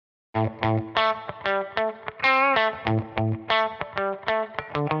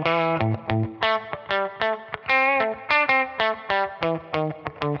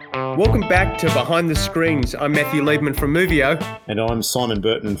back to Behind the Screens. I'm Matthew Liebman from Movio. And I'm Simon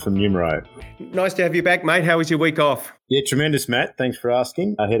Burton from Numero. Nice to have you back, mate. How was your week off? Yeah, tremendous, Matt. Thanks for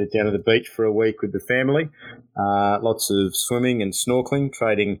asking. I headed down to the beach for a week with the family. Lots of swimming and snorkeling,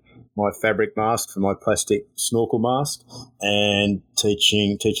 trading my fabric mask for my plastic snorkel mask, and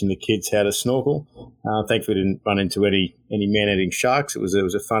teaching the kids how to snorkel. Thankfully, didn't run into any man-eating sharks. It was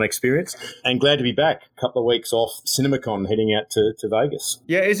a fun experience, and glad to be back. A couple of weeks off CinemaCon, heading out to Vegas.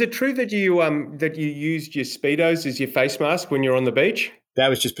 Yeah, is it true that you used your Speedos as your face mask when you're on the beach? That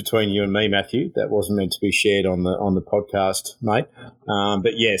was just between you and me, Matthew. That wasn't meant to be shared on the podcast, mate.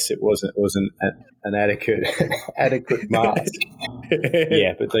 But yes, it wasn't an adequate mask.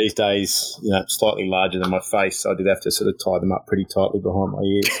 Yeah, but these days, slightly larger than my face, so I did have to sort of tie them up pretty tightly behind my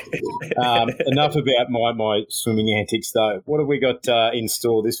ears. Enough about my swimming antics, though. What have we got in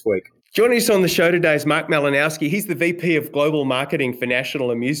store this week? Joining us on the show today is Mark Malinowski. He's the VP of Global Marketing for National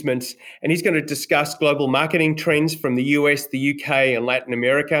Amusements, and he's going to discuss global marketing trends from the US, the UK, and Latin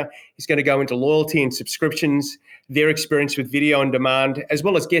America. He's going to go into loyalty and subscriptions, their experience with video on demand, as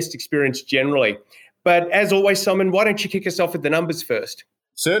well as guest experience generally. But as always, Simon, why don't you kick us off with the numbers first?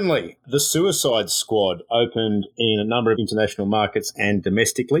 Certainly. The Suicide Squad opened in a number of international markets and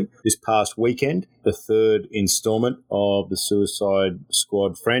domestically this past weekend, the third installment of the Suicide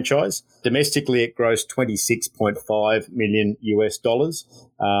Squad franchise. Domestically, it grossed $26.5 million US,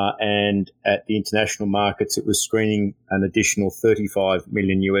 and at the international markets, it was screening an additional $35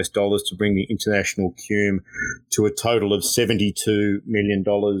 million US to bring the international cume to a total of $72 million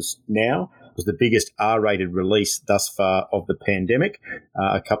now. It was the biggest R-rated release thus far of the pandemic,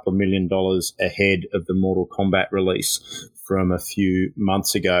 a couple of $1 million ahead of the Mortal Kombat release from a few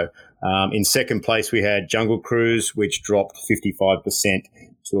months ago. In second place, we had Jungle Cruise, which dropped 55%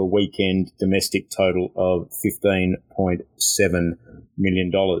 to a weekend domestic total of $15.7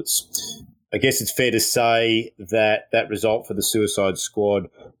 million. I guess it's fair to say that result for the Suicide Squad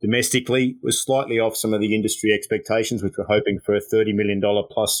domestically was slightly off some of the industry expectations, which were hoping for a $30 million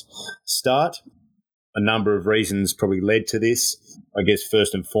plus start. A number of reasons probably led to this. I guess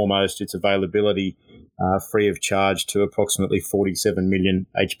first and foremost, its availability free of charge to approximately 47 million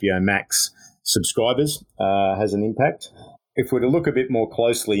HBO Max subscribers has an impact. If we're to look a bit more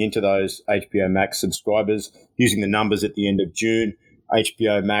closely into those HBO Max subscribers, using the numbers at the end of June,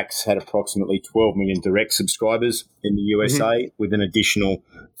 HBO Max had approximately 12 million direct subscribers in the USA, with an additional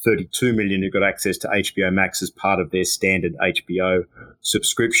 32 million who got access to HBO Max as part of their standard HBO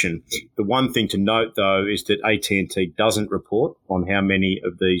subscription. The one thing to note, though, is that AT&T doesn't report on how many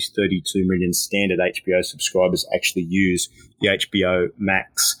of these 32 million standard HBO subscribers actually use the HBO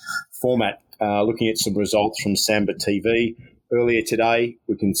Max format. Looking at some results from Samba TV, earlier today,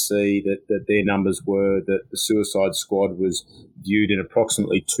 we can see that their numbers were that the Suicide Squad was viewed in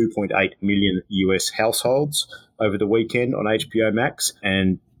approximately 2.8 million US households over the weekend on HBO Max,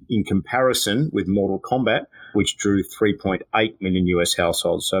 and in comparison with Mortal Kombat, which drew 3.8 million US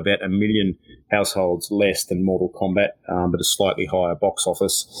households, so about 1 million households less than Mortal Kombat, but a slightly higher box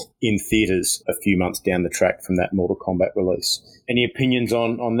office in theatres a few months down the track from that Mortal Kombat release. Any opinions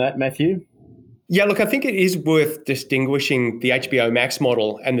on that, Matthew? Yeah, look, I think it is worth distinguishing the HBO Max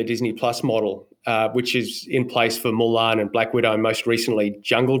model and the Disney Plus model, which is in place for Mulan and Black Widow and most recently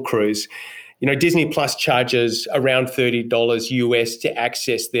Jungle Cruise. Disney Plus charges around $30 US to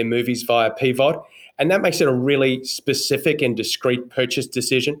access their movies via PVOD, and that makes it a really specific and discrete purchase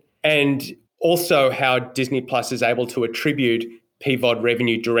decision. And also how Disney Plus is able to attribute PVOD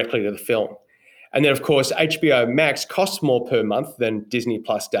revenue directly to the film. And then, of course, HBO Max costs more per month than Disney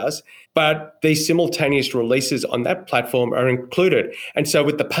Plus does, but these simultaneous releases on that platform are included. And so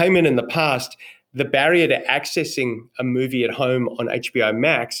with the payment in the past, the barrier to accessing a movie at home on HBO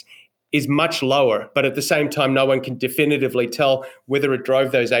Max is much lower, but at the same time, no one can definitively tell whether it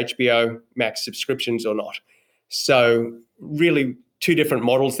drove those HBO Max subscriptions or not. So really two different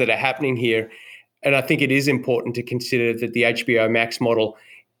models that are happening here. And I think it is important to consider that the HBO Max model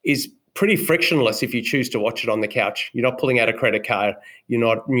is pretty frictionless if you choose to watch it on the couch. You're not pulling out a credit card. You're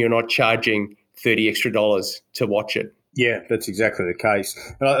not charging $30 extra to watch it. Yeah, that's exactly the case.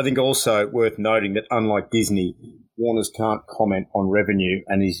 And I think also worth noting that unlike Disney, Warner's can't comment on revenue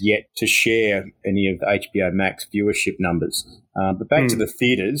and is yet to share any of the HBO Max viewership numbers. But back to the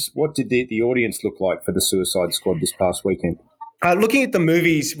theatres, what did the audience look like for the Suicide Squad this past weekend? Looking at the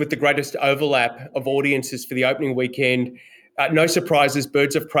movies with the greatest overlap of audiences for the opening weekend, no surprises,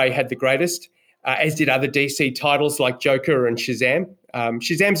 Birds of Prey had the greatest, as did other DC titles like Joker and Shazam.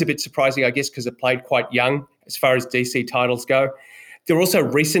 Shazam's a bit surprising, I guess, because it played quite young as far as DC titles go. There are also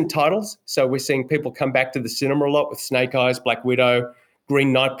recent titles, so we're seeing people come back to the cinema a lot with Snake Eyes, Black Widow,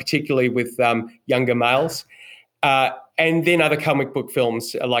 Green Knight, particularly with younger males. And then other comic book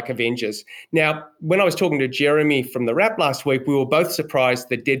films like Avengers. Now, when I was talking to Jeremy from The Wrap last week, we were both surprised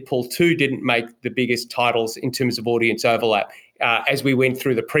that Deadpool 2 didn't make the biggest titles in terms of audience overlap as we went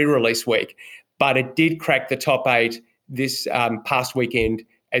through the pre-release week. But it did crack the top 8 this past weekend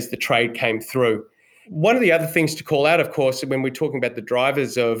as the trade came through. One of the other things to call out, of course, when we're talking about the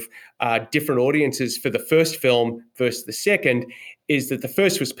drivers of different audiences for the first film versus the second, is that the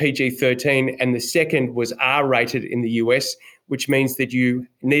first was PG-13 and the second was R-rated in the US, which means that you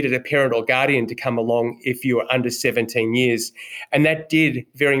needed a parent or guardian to come along if you were under 17 years. And that did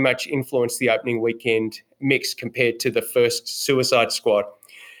very much influence the opening weekend mix compared to the first Suicide Squad.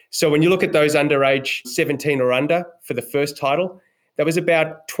 So when you look at those under age 17 or under for the first title, that was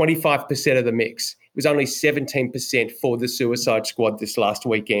about 25% of the mix. It was only 17% for the Suicide Squad this last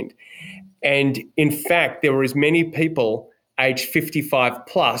weekend. And in fact, there were as many people aged 55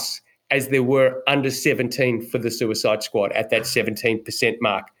 plus as there were under 17 for the Suicide Squad at that 17%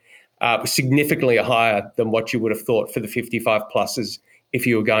 mark. Significantly higher than what you would have thought for the 55 pluses if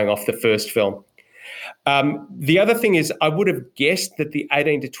you were going off the first film. The other thing is I would have guessed that the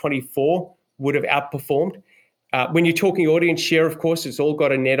 18 to 24 would have outperformed. When you're talking audience share, of course, it's all got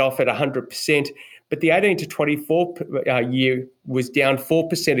to net off at 100%, but the 18 to 24 year was down 4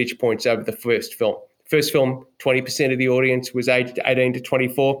 percentage points over the first film. First film, 20% of the audience was aged 18 to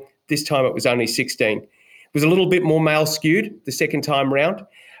 24. This time it was only 16. It was a little bit more male skewed the second time round,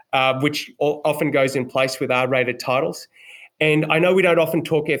 which often goes in place with R-rated titles. And I know we don't often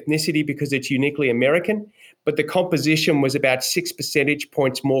talk ethnicity because it's uniquely American, but the composition was about 6 percentage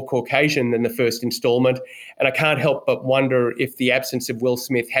points more Caucasian than the first installment. And I can't help but wonder if the absence of Will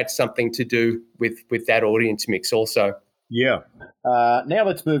Smith had something to do with that audience mix also. Yeah. Now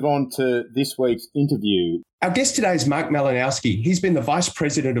let's move on to this week's interview. Our guest today is Mark Malinowski. He's been the Vice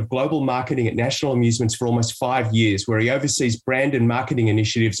President of Global Marketing at National Amusements for almost 5 years, where he oversees brand and marketing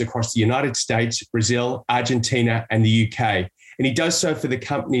initiatives across the United States, Brazil, Argentina, and the UK. And he does so for the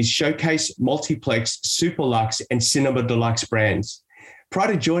company's Showcase, Multiplex, Superlux, and Cinema Deluxe brands.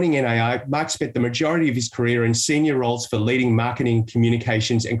 Prior to joining NAI, Mark spent the majority of his career in senior roles for leading marketing,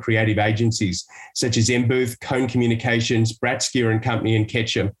 communications, and creative agencies, such as Mbooth, Cone Communications, Bratskier and Company, and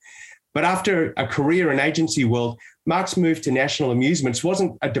Ketchum. But after a career in agency world, Mark's move to National Amusements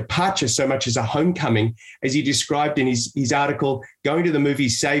wasn't a departure so much as a homecoming, as he described in his article, "Going to the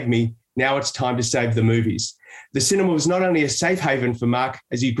movies saved me. Now it's time to save the movies." The cinema was not only a safe haven for Mark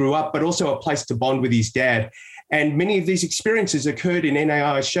as he grew up, but also a place to bond with his dad. And many of these experiences occurred in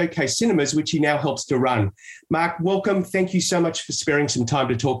NAI's Showcase Cinemas, which he now helps to run. Mark, welcome. Thank you so much for sparing some time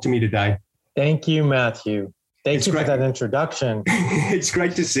to talk to me today. Thank you, Matthew. Thank you for that introduction. It's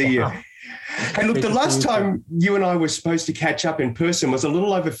great to see you. Hey, look, the last time you and I were supposed to catch up in person was a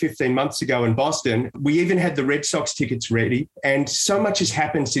little over 15 months ago in Boston. We even had the Red Sox tickets ready, and so much has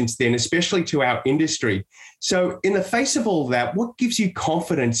happened since then, especially to our industry. So in the face of all that, what gives you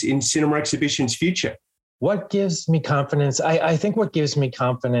confidence in Cinema Exhibition's future? What gives me confidence? I think what gives me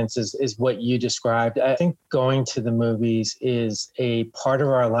confidence is what you described. I think going to the movies is a part of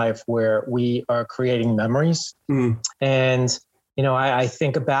our life where we are creating memories. And you know, I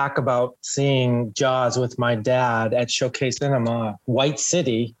think back about seeing Jaws with my dad at Showcase Cinema, White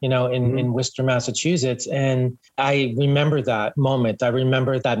City, you know, in Worcester, Massachusetts. And I remember that moment. I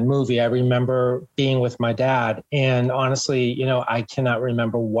remember that movie. I remember being with my dad. And honestly, you know, I cannot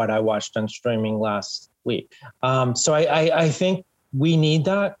remember what I watched on streaming last week. So I think we need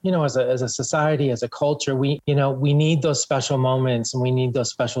that, you know, as a society, as a culture, we need those special moments and we need those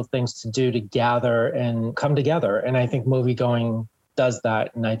special things to do to gather and come together. And I think movie going does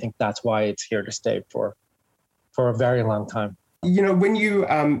that. And I think that's why it's here to stay for a very long time. You know, when you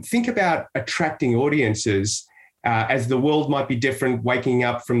think about attracting audiences, as the world might be different, waking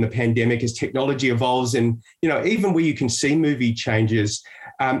up from the pandemic, as technology evolves and, you know, even where you can see movie changes,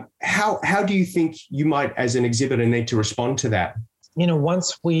 how do you think you might, as an exhibitor, need to respond to that? You know,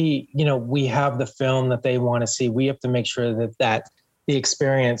 once we have the film that they want to see, we have to make sure that the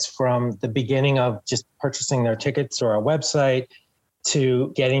experience from the beginning of just purchasing their tickets or our website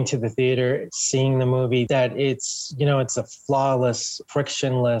to getting to the theater, seeing the movie, that it's a flawless,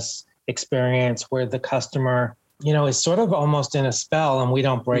 frictionless experience where the customer, you know, is sort of almost in a spell and we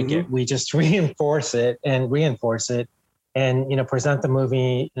don't break it. We just reinforce it and, you know, present the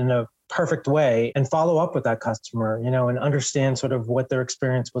movie in a perfect way and follow up with that customer, you know, and understand sort of what their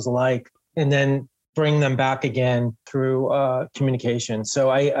experience was like, and then bring them back again through communication.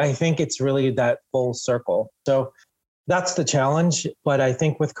 So I think it's really that full circle. So that's the challenge. But I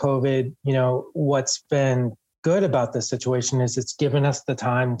think with COVID, you know, what's been good about this situation is it's given us the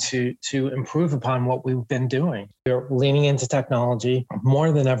time to improve upon what we've been doing. We're leaning into technology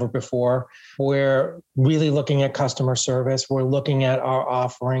more than ever before. We're really looking at customer service. We're looking at our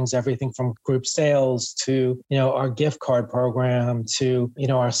offerings, everything from group sales to, our gift card program to,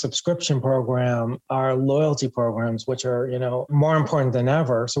 our subscription program, our loyalty programs, which are, more important than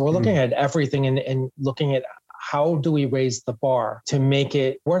ever. So we're looking at everything and looking at how do we raise the bar to make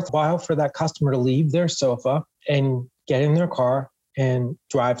it worthwhile for that customer to leave their sofa and get in their car and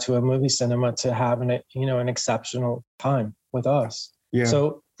drive to a movie cinema to have an exceptional time with us. Yeah.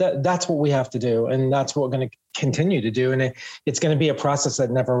 So that's what we have to do. And that's what we're going to continue to do. And it's going to be a process that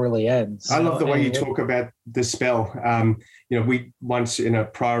never really ends. I love the way you talk about the spell. We once in a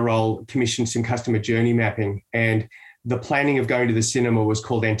prior role commissioned some customer journey mapping, and the planning of going to the cinema was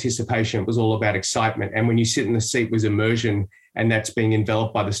called anticipation. It was all about excitement. And when you sit in the seat was immersion, and that's being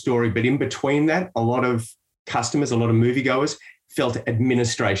enveloped by the story. But in between that, a lot of customers, a lot of moviegoers felt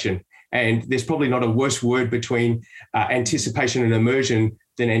administration. And there's probably not a worse word between anticipation and immersion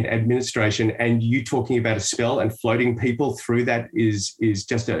than administration. And you talking about a spell and floating people through that is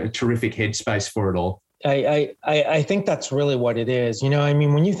just a terrific headspace for it all. I think that's really what it is.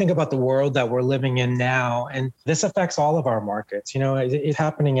 When you think about the world that we're living in now, and this affects all of our markets, it's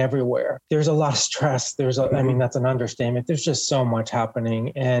happening everywhere. There's a lot of stress. That's an understatement. There's just so much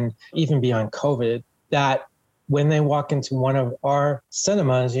happening. And even beyond COVID, that when they walk into one of our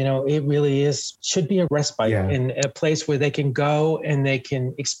cinemas, it really should be a respite in a place where they can go and they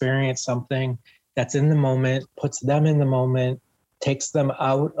can experience something that's in the moment, puts them in the moment, takes them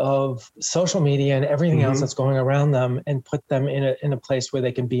out of social media and everything else that's going around them, and put them in a place where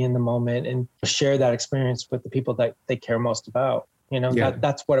they can be in the moment and share that experience with the people that they care most about.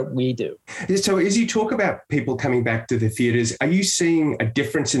 That's what we do. So as you talk about people coming back to the theaters, are you seeing a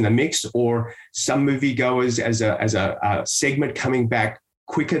difference in the mix, or some moviegoers as a segment coming back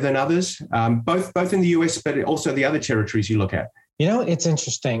quicker than others, both in the US, but also the other territories you look at? It's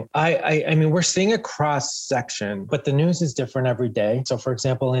interesting. We're seeing a cross section, but the news is different every day. So for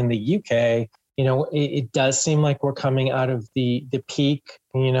example, in the UK, it does seem like we're coming out of the peak,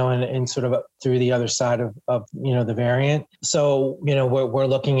 and sort of through the other side of the variant. So, we're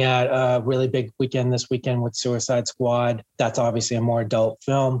looking at a really big weekend this weekend with Suicide Squad. That's obviously a more adult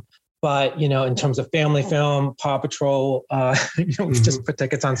film. But, in terms of family film, Paw Patrol, we just put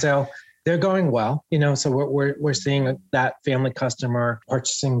tickets on sale. They're going well, so we're seeing that family customer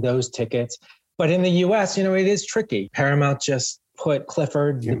purchasing those tickets. But in the US, it is tricky. Paramount just put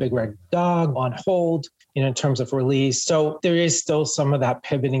Clifford, the Big Red Dog, on hold, in terms of release. So there is still some of that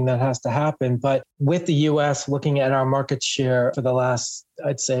pivoting that has to happen. But with the US, looking at our market share for the last,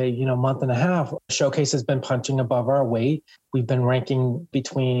 I'd say, month and a half, Showcase has been punching above our weight. We've been ranking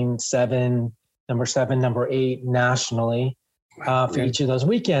between number 7, number 8 nationally. For each of those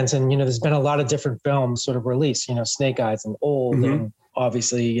weekends. And, there's been a lot of different films sort of released, Snake Eyes and Old and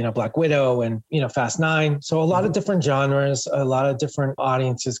obviously, Black Widow and, Fast 9. So a lot of different genres, a lot of different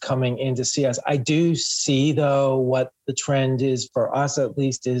audiences coming in to see us. I do see, though, what the trend is for us, at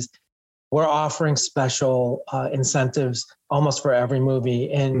least, is we're offering special incentives almost for every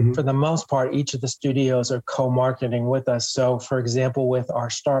movie. And for the most part, each of the studios are co-marketing with us. So for example, with our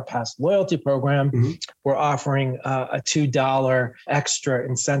Star Pass loyalty program, we're offering a $2 extra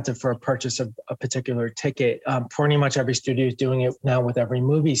incentive for a purchase of a particular ticket. Pretty much every studio is doing it now with every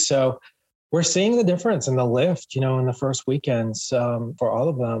movie. So we're seeing the difference in the lift, in the first weekends for all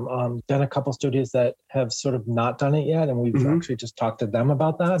of them. Been a couple studios that have sort of not done it yet. And we've actually just talked to them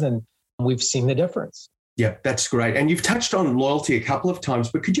about that. And we've seen the difference. Yeah, that's great. And you've touched on loyalty a couple of times,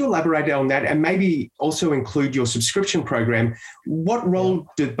 but could you elaborate on that and maybe also include your subscription program? What role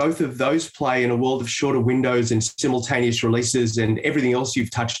do both of those play in a world of shorter windows and simultaneous releases and everything else you've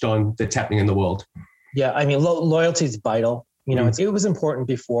touched on that's happening in the world? Yeah, loyalty is vital. It was important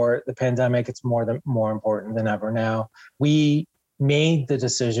before the pandemic. It's more important than ever now. We made the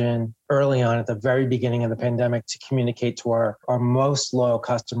decision early on at the very beginning of the pandemic to communicate to our most loyal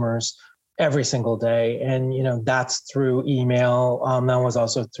customers every single day. And, that's through email. That was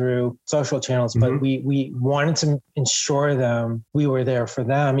also through social channels. But we wanted to ensure them we were there for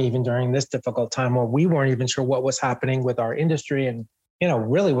them, even during this difficult time where we weren't even sure what was happening with our industry and,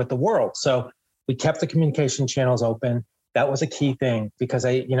 really with the world. So we kept the communication channels open. That was a key thing because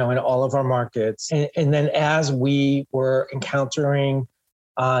in all of our markets. And then as we were encountering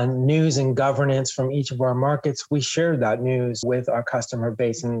news and governance from each of our markets, we shared that news with our customer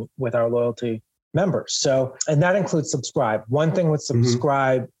base and with our loyalty members. So, and that includes Subscribe. One thing with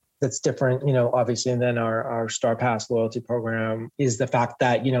Subscribe that's different, obviously, than our Star Pass loyalty program is the fact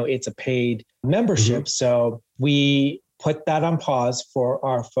that, it's a paid membership. So we put that on pause for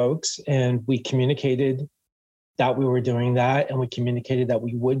our folks, and we communicated that we were doing that, and we communicated that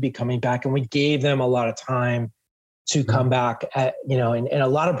we would be coming back, and we gave them a lot of time to come back at, and a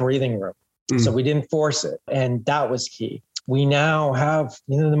lot of breathing room. So we didn't force it. And that was key. We now have,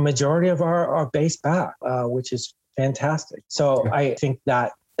 the majority of our base back, which is fantastic. So I think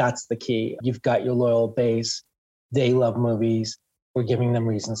that that's the key. You've got your loyal base. They love movies. We're giving them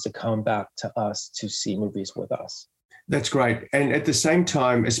reasons to come back to us to see movies with us. That's great. And at the same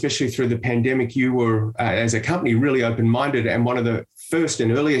time, especially through the pandemic, you were, as a company, really open-minded and one of the first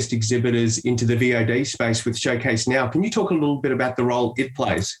and earliest exhibitors into the VOD space with Showcase Now. Can you talk a little bit about the role it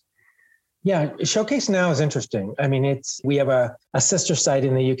plays? Yeah, Showcase Now is interesting. I mean, we have a sister site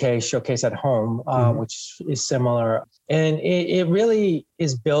in the UK, Showcase at Home, which is similar. And it really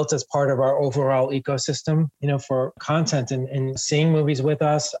is built as part of our overall ecosystem, for content and seeing movies with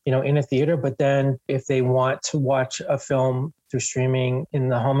us, in a theater. But then if they want to watch a film through streaming in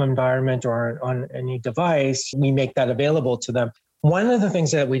the home environment or on any device, we make that available to them. One of the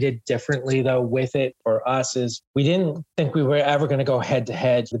things that we did differently, though, with it for us is we didn't think we were ever going to go head to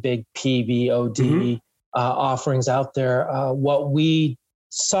head the big PVOD offerings out there. What we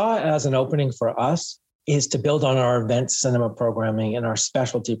saw as an opening for us is to build on our event cinema programming and our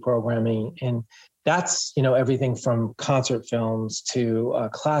specialty programming. And that's, everything from concert films to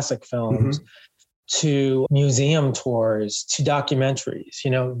classic films. To museum tours, to documentaries.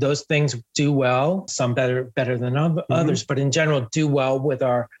 Those things do well, some better than others, but in general do well with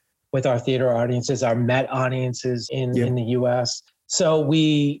our theater audiences, our Met audiences in the US. So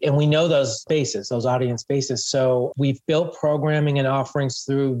we know those spaces, those audience bases. So we've built programming and offerings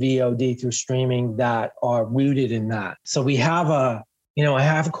through VOD, through streaming that are rooted in that. So we have I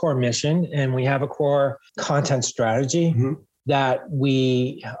have a core mission and we have a core content strategy. That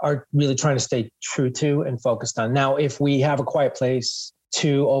we are really trying to stay true to and focused on. Now, if we have A Quiet Place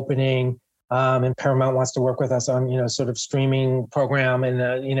 2 opening, and Paramount wants to work with us on, sort of streaming program and,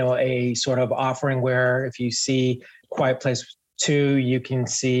 a sort of offering where if you see Quiet Place 2, you can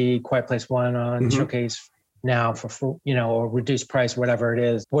see Quiet Place 1 on Showcase Now for, or reduced price, whatever it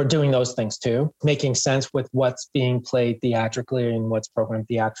is. We're doing those things too, making sense with what's being played theatrically and what's programmed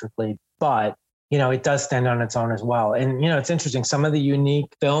theatrically. But it does stand on its own as well. And, it's interesting. Some of the unique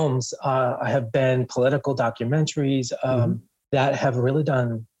films have been political documentaries that have really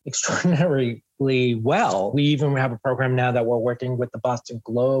done extraordinarily well. We even have a program now that we're working with the Boston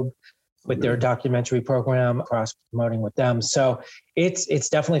Globe with their documentary program, cross-promoting with them. So it's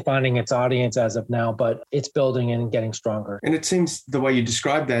definitely finding its audience as of now, but it's building and getting stronger. And it seems the way you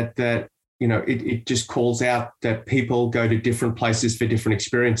describe that it just calls out that people go to different places for different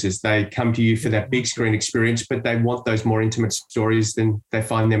experiences. They come to you for that big screen experience, but they want those more intimate stories than they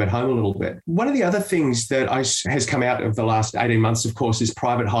find them at home a little bit. One of the other things that has come out of the last 18 months, of course, is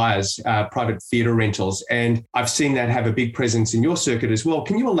private hires, private theatre rentals. And I've seen that have a big presence in your circuit as well.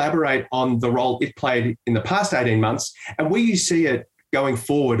 Can you elaborate on the role it played in the past 18 months and where you see it going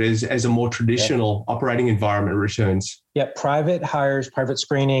forward as a more traditional operating environment returns? Yeah, private hires, private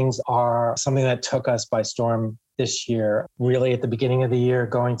screenings are something that took us by storm this year, really at the beginning of the year,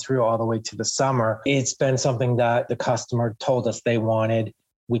 going through all the way to the summer. It's been something that the customer told us they wanted.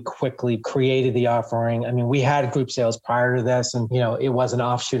 We quickly created the offering. I mean, we had group sales prior to this and, it was an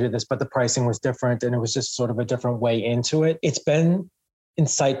offshoot of this, but the pricing was different and it was just sort of a different way into it. It's been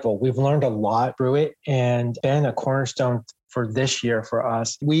insightful. We've learned a lot through it and been a cornerstone for this year for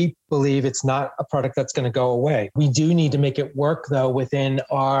us. We believe it's not a product that's going to go away. We do need to make it work, though, within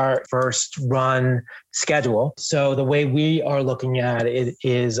our first run schedule. So the way we are looking at it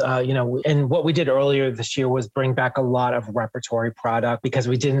is, and what we did earlier this year was bring back a lot of repertory product because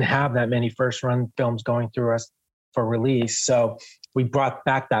we didn't have that many first run films going through us for release. So we brought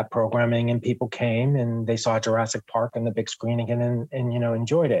back that programming and people came and they saw Jurassic Park and the big screen again and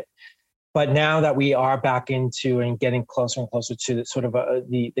enjoyed it. But now that we are back into and getting closer and closer to sort of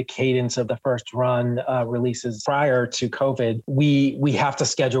the cadence of the first run releases prior to COVID, we have to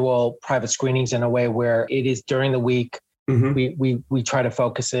schedule private screenings in a way where it is during the week. We try to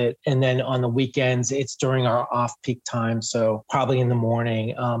focus it. And then on the weekends, it's during our off-peak time. So probably in the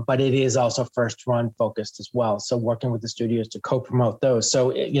morning, but it is also first run focused as well. So working with the studios to co-promote those.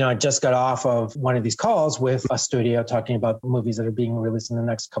 So, I just got off of one of these calls with a studio talking about movies that are being released in the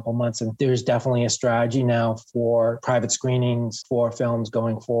next couple of months. And there's definitely a strategy now for private screenings for films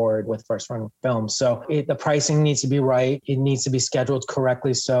going forward with first run films. So the pricing needs to be right. It needs to be scheduled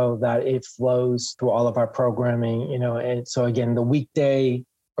correctly so that it flows through all of our programming, and so again, the weekday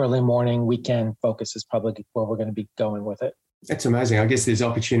early morning weekend focus is probably where we're going to be going with it. That's amazing. I guess there's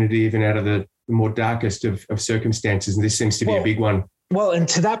opportunity even out of the more darkest of circumstances, and this seems to be a big one. Well, and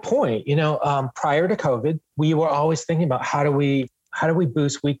to that point, prior to COVID, we were always thinking about how do we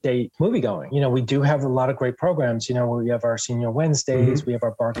boost weekday movie going? We do have a lot of great programs. We have our Senior Wednesdays, we have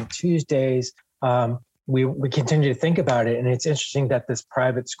our Bargain Tuesdays. We continue to think about it, and it's interesting that this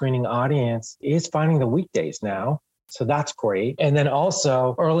private screening audience is finding the weekdays now. So that's great. And then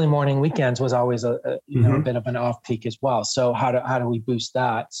also early morning weekends was always a bit of an off peak as well. So how do we boost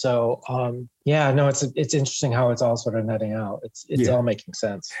that? So it's interesting how it's all sort of netting out. It's all making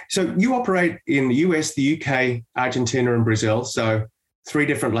sense. So you operate in the US, the UK, Argentina, and Brazil. So 3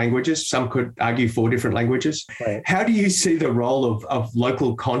 different languages. Some could argue 4 different languages. Right. How do you see the role of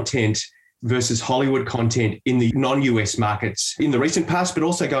local content versus Hollywood content in the non-US markets in the recent past, but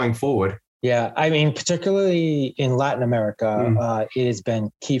also going forward? Yeah, I mean, particularly in Latin America, it has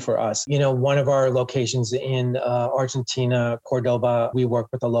been key for us. One of our locations in Argentina, Cordoba, we work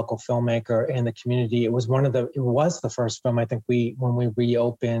with a local filmmaker and the community. It was the first film, I think when we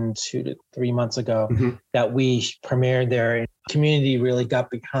reopened 2 to 3 months ago, that we premiered there. And the community really got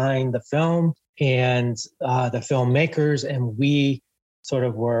behind the film and the filmmakers, and we sort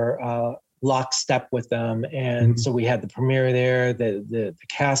of were lockstep with them. And so we had the premiere there, the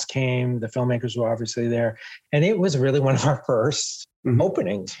cast came, the filmmakers were obviously there. And it was really one of our first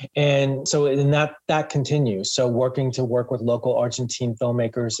openings. And so that continues. So work with local Argentine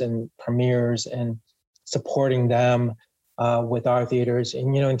filmmakers and premieres and supporting them with our theaters.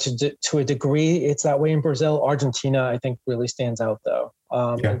 And, and to a degree, it's that way in Brazil. Argentina, I think, really stands out, though,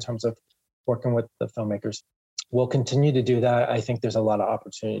 in terms of working with the filmmakers. We'll continue to do that. I think there's a lot of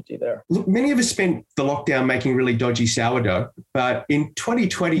opportunity there. Look, many of us spent the lockdown making really dodgy sourdough, but in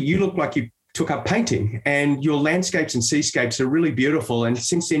 2020, you look like you took up painting, and your landscapes and seascapes are really beautiful. And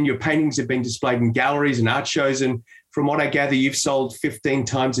since then, your paintings have been displayed in galleries and art shows. And from what I gather, you've sold 15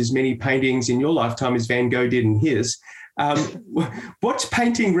 times as many paintings in your lifetime as Van Gogh did in his. What's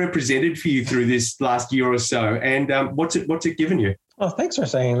painting represented for you through this last year or so? And what's it given you? Oh, thanks for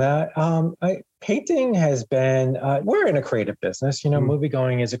saying that. Painting has been, we're in a creative business, movie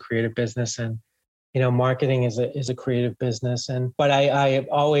going is a creative business, and, marketing is a creative business. But I have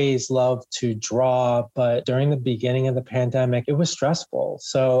always loved to draw, but during the beginning of the pandemic, it was stressful.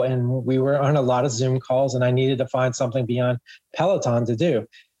 So, and we were on a lot of Zoom calls, and I needed to find something beyond Peloton to do.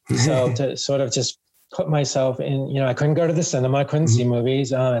 So to sort of just put myself in, I couldn't go to the cinema, I couldn't see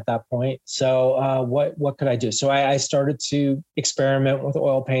movies at that point. So what could I do? So I started to experiment with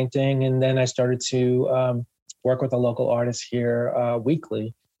oil painting, and then I started to work with a local artist here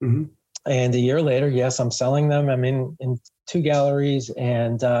weekly. And a year later, yes, I'm selling them. I'm in 2 galleries,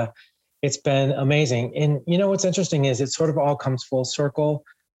 and it's been amazing. And what's interesting is it sort of all comes full circle.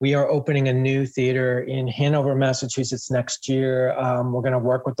 We are opening a new theater in Hanover, Massachusetts next year. We're going to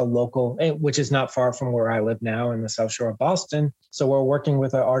work with the local, which is not far from where I live now in the South Shore of Boston. So we're working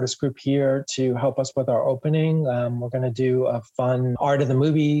with an artist group here to help us with our opening. We're going to do a fun art of the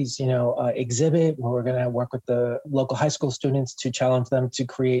movies, exhibit where we're going to work with the local high school students to challenge them to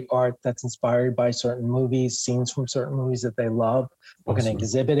create art that's inspired by certain movies, scenes from certain movies that they love. We're going to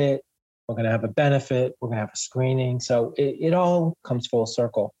exhibit it. We're going to have a benefit. We're going to have a screening. So it all comes full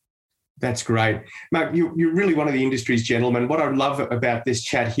circle. That's great. Mark, you're really one of the industry's gentlemen. What I love about this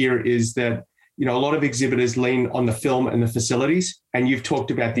chat here is that, a lot of exhibitors lean on the film and the facilities, and you've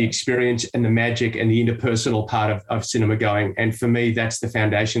talked about the experience and the magic and the interpersonal part of cinema going. And for me, that's the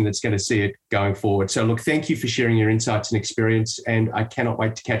foundation that's going to see it going forward. So look, thank you for sharing your insights and experience, and I cannot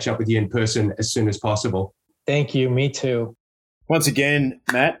wait to catch up with you in person as soon as possible. Thank you. Me too. Once again,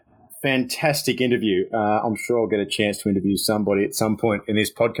 Matt, fantastic interview. I'm sure I'll get a chance to interview somebody at some point in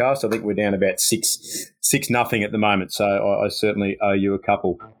this podcast. I think we're down about 6-0 at the moment, so I certainly owe you a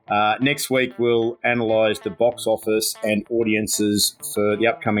couple. Next week, we'll analyse the box office and audiences for the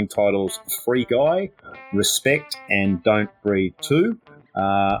upcoming titles Free Guy, Respect, and Don't Breathe 2.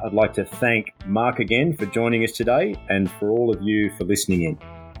 I'd like to thank Mark again for joining us today, and for all of you for listening in.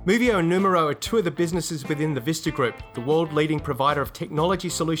 Movio and Numero are 2 of the businesses within the Vista Group, the world-leading provider of technology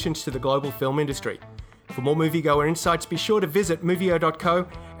solutions to the global film industry. For more moviegoer insights, be sure to visit movio.co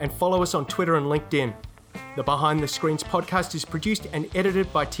and follow us on Twitter and LinkedIn. The Behind the Screens podcast is produced and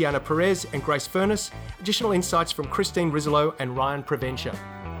edited by Tiana Perez and Grace Furness. Additional insights from Christine Rizzolo and Ryan Provencher.